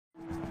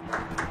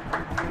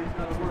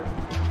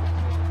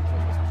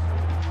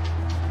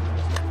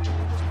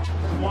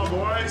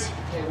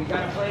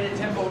a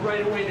tempo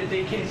right away that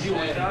they can't deal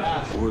with.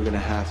 We're going to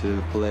have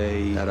to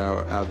play at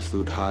our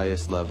absolute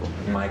highest level.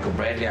 Michael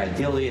Bradley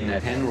ideally in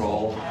that 10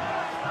 role.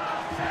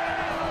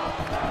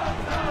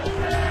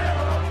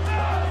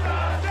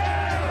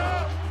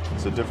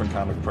 It's a different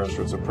kind of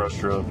pressure. It's a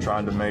pressure of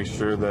trying to make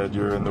sure that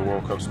you're in the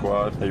World Cup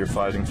squad, that you're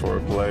fighting for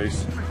a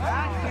place.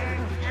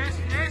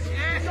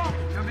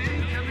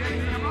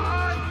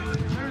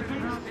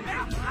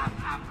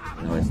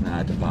 No, it's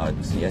not about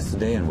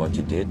yesterday and what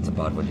you did. It's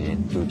about what you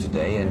didn't do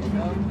today and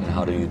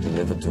how do you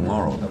deliver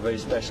tomorrow. A very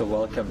special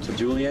welcome to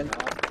Julian.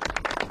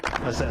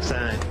 What's that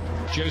sign?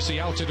 Josie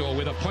Altidore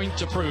with a point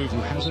to prove,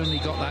 who has only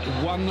got that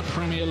one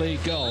Premier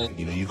League goal.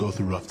 You know, you go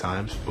through rough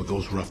times, but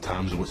those rough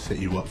times are what set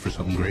you up for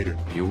something greater.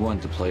 You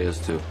want the players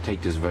to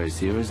take this very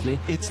seriously.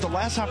 It's the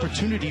last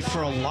opportunity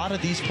for a lot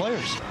of these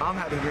players. I'm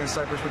happy to be in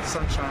Cyprus with the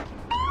sunshine.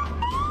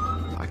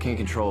 I can't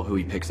control who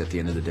he picks at the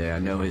end of the day. I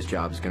know his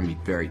job is going to be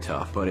very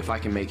tough, but if I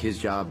can make his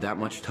job that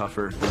much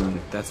tougher,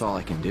 then that's all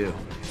I can do.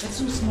 That's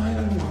some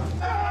smiling one.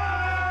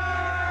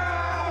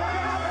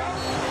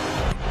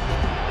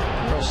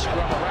 Scrub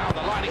around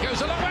the line, it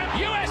goes along,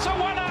 US are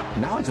winner!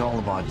 Now it's all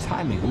about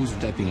timing, who's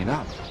stepping it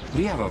up.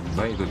 We have a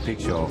very good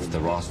picture of the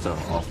roster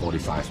of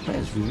 45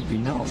 players, we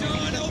know.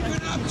 John, open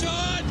up,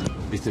 John!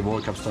 If the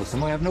World Cup starts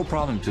tomorrow, I have no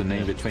problem to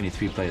name the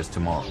 23 players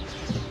tomorrow.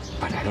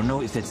 But I don't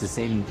know if it's the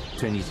same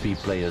 23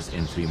 players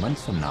in 3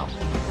 months from now.